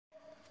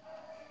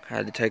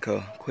had to take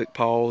a quick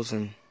pause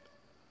and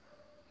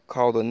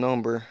call the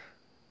number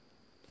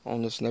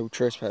on this no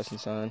trespassing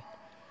sign.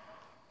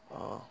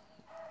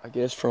 I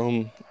guess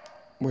from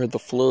where the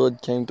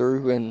flood came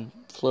through and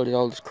flooded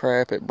all this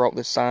crap, it brought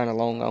this sign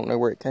along. I don't know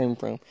where it came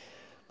from,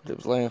 but it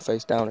was laying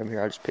face down over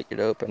here. I just picked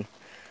it up and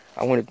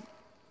I wanted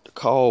to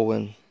call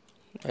and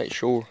make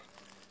sure,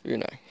 you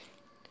know,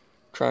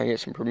 try and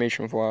get some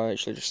permission before I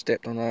actually just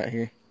stepped on that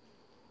here.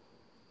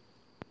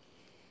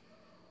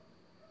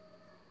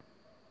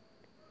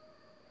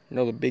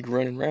 Another big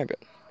running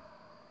rabbit.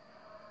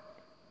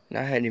 And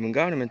I hadn't even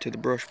got him into the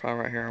brush pile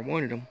right here. I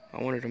wanted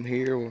him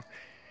here or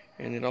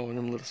in all of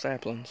them little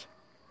saplings.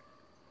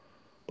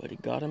 But he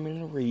got him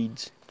in the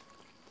reeds.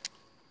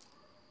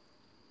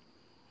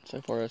 So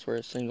far, that's where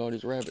it seems all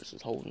these rabbits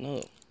is holding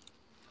up.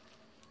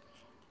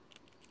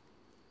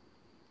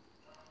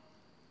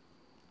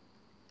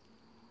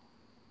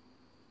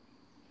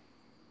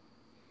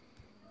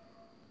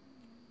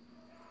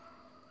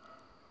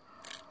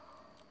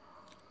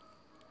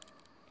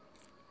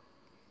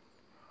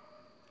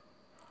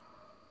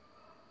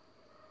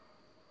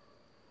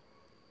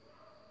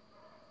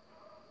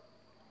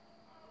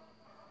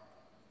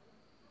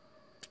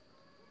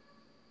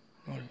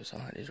 What if it's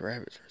like these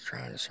rabbits are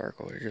trying to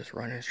circle, they're just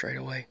running straight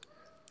away.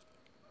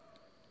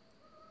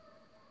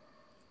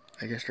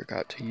 I guess they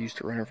got too used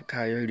to running from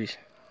coyotes.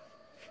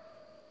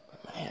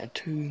 But man,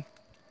 two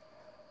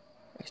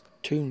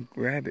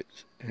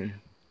rabbits in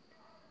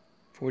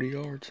 40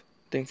 yards. I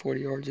think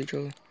 40 yards each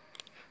other.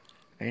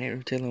 I ain't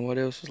even telling what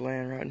else is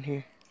laying right in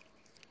here.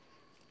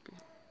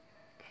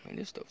 I mean,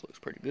 this stuff looks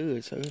pretty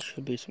good, so it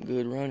should be some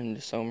good running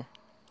this summer.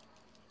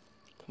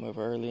 Come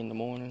over early in the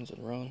mornings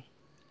and run.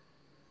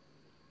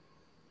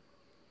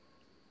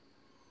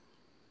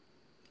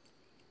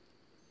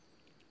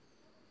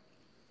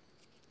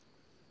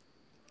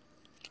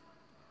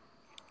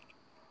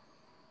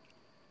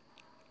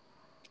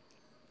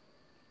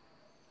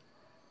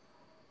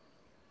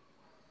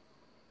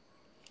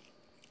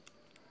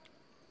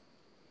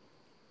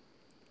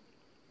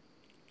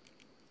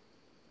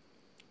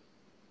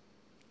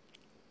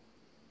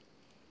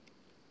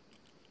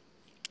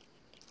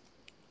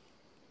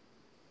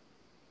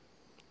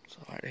 So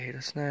I had to hit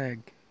a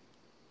snag.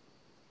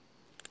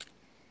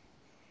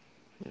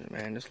 Yeah,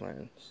 man, this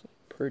land's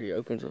pretty,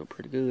 opens up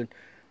pretty good.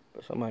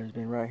 But somebody's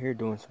been right here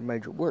doing some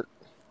major work.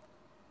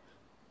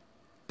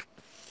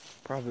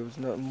 Probably was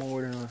nothing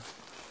more than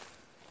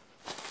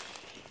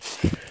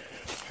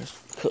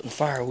just cutting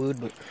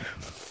firewood, but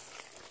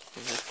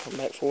we'll come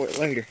back for it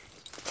later.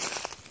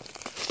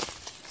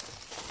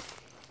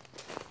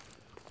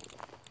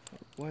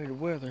 The way the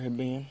weather had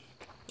been,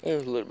 it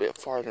was a little bit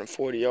farther than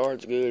 40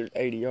 yards, good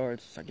 80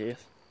 yards, I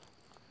guess.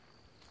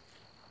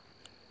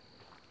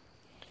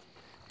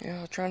 Yeah,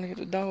 I was trying to get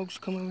the dogs to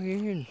come over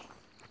here and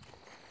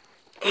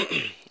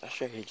I'll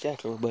show you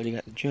exactly where Buddy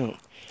got the jump.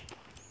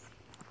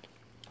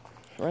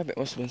 The rabbit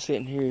must have been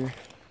sitting here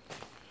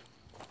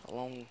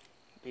along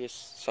this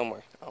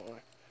somewhere, I don't know.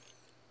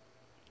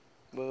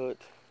 But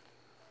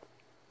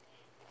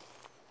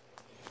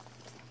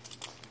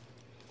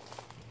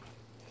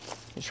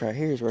this right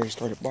here is where he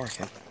started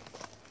barking.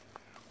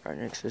 Right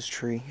next to this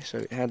tree. So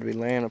it had to be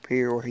laying up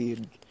here where he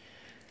had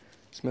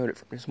smelled it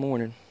from this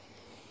morning.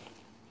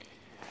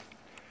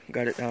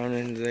 Got it down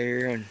into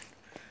there and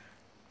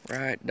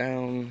right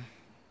down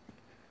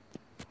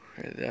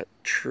where that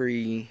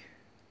tree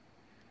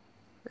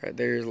right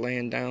there is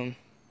laying down.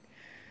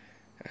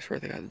 That's where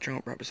they got the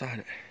jump right beside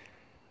it.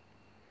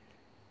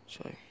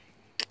 So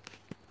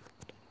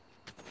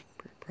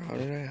pretty proud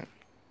of that.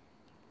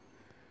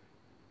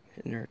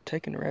 And they're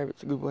taking the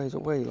rabbits a good ways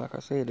away. Like I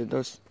said, it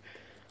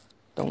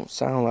don't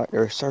sound like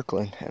they're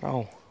circling at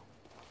all.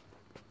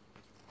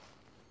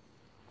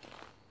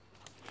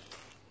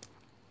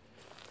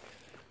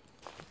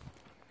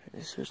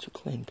 It's just too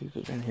clean.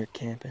 People in here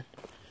camping.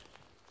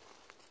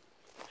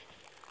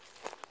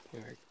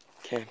 They're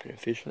camping and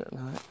fishing at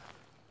night.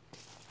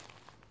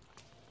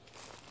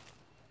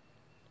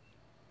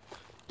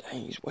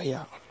 Dang, he's way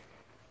out.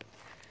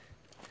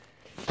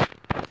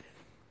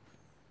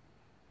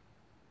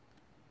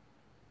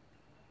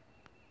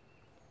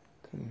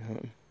 Coon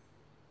hunting.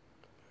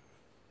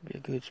 Be a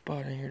good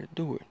spot in here to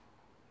do it.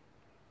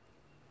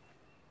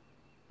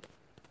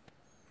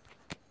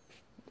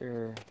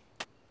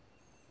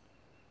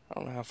 I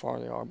don't know how far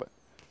they are, but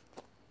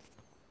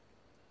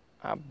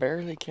I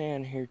barely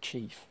can hear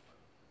Chief.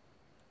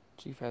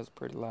 Chief has a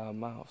pretty loud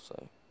mouth,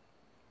 so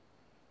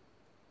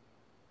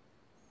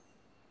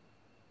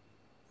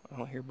I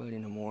don't hear Buddy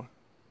no more.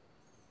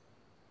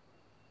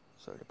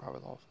 So they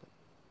probably lost it.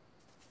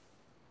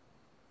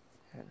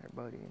 Had their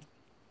Buddy in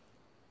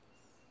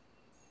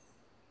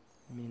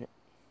a minute.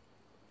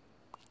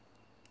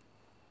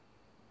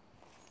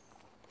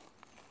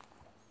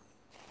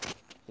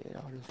 Yeah,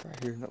 all this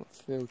right here, nothing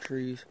fell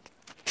trees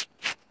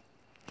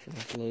from the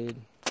flood.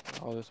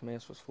 All this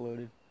mess was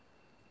flooded.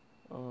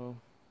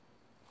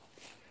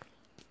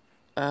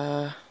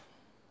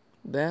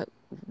 That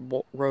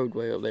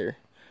roadway up there,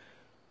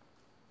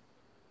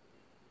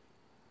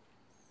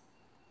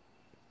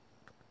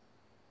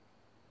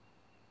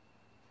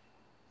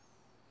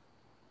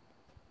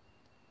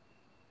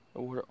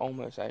 The water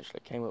almost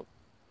actually came up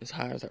as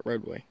high as that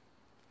roadway.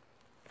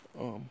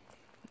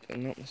 If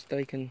I'm not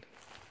mistaken,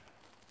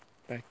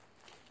 back.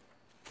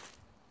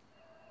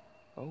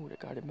 Oh, they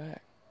got it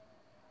back.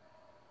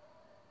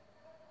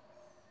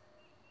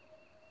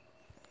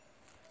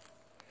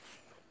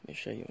 Let me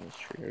show you this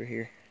tree over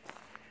here.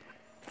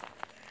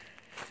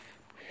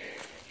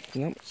 If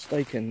I'm not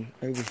mistaken,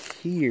 over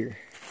here,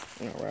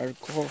 right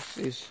across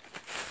this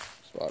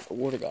spot, the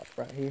water got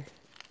right here,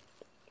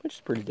 which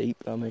is pretty deep.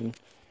 I mean,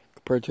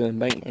 compared to an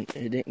embankment,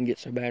 it didn't get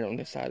so bad on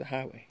this side of the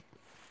highway.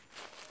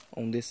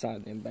 On this side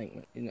of the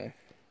embankment, you know.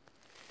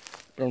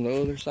 But on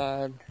the other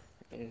side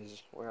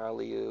is where I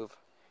live.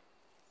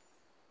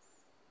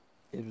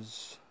 It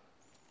was,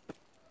 I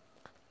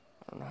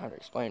don't know how to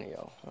explain it,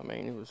 y'all. I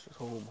mean, it was just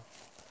horrible.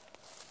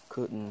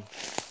 There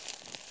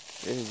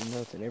was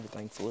nothing,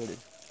 everything flooded.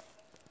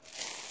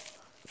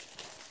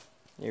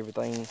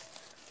 Everything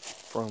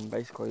from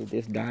basically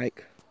this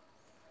dike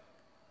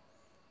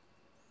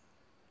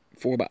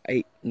for about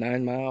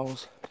 8-9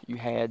 miles, you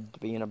had to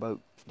be in a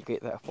boat to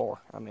get that far.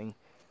 I mean,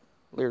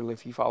 literally,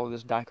 if you follow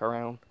this dike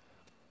around,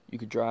 you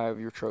could drive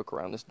your truck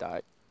around this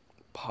dike,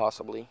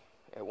 possibly,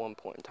 at one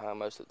point in time.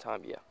 Most of the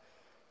time, yeah.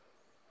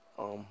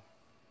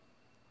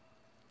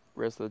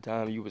 Rest of the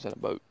time, you was in a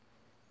boat.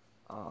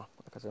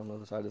 Like I said, on the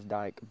other side of this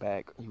dike,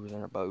 back, you was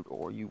in a boat,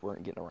 or you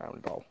weren't getting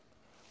around at all.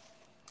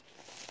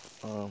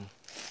 So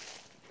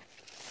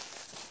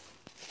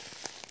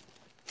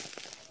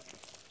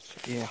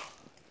yeah.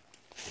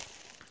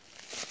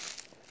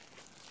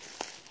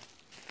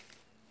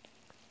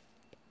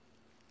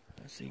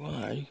 Let's see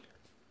why.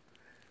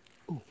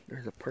 Ooh,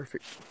 there's a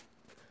perfect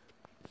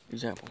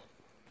example.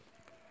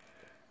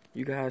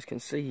 You guys can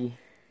see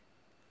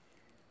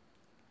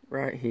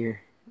right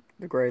here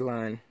the gray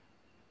line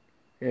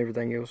and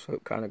everything else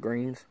up kind of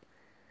greens.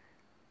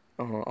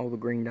 All the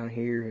green down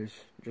here is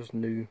just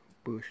new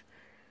bush.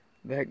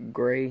 That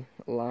gray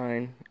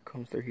line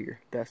comes through here.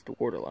 That's the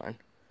water line.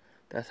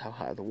 That's how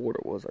high the water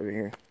was over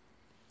here.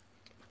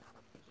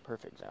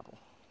 Perfect example.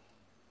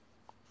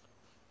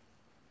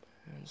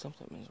 And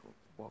something is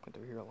walking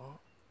through here a lot.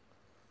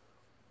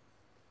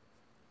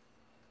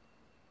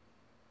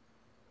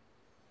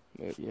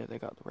 But yeah, they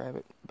got the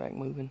rabbit back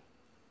moving.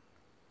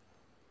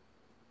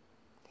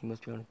 He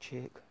must be on a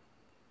check.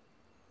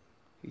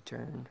 He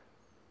turned.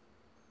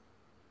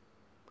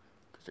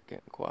 Because they're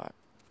getting quiet.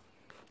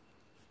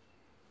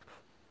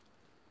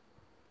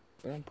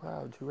 But I'm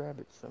proud, 2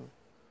 rabbits, so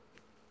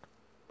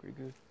pretty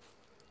good.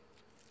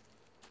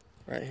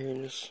 Right here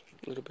in this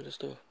little bit of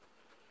stuff.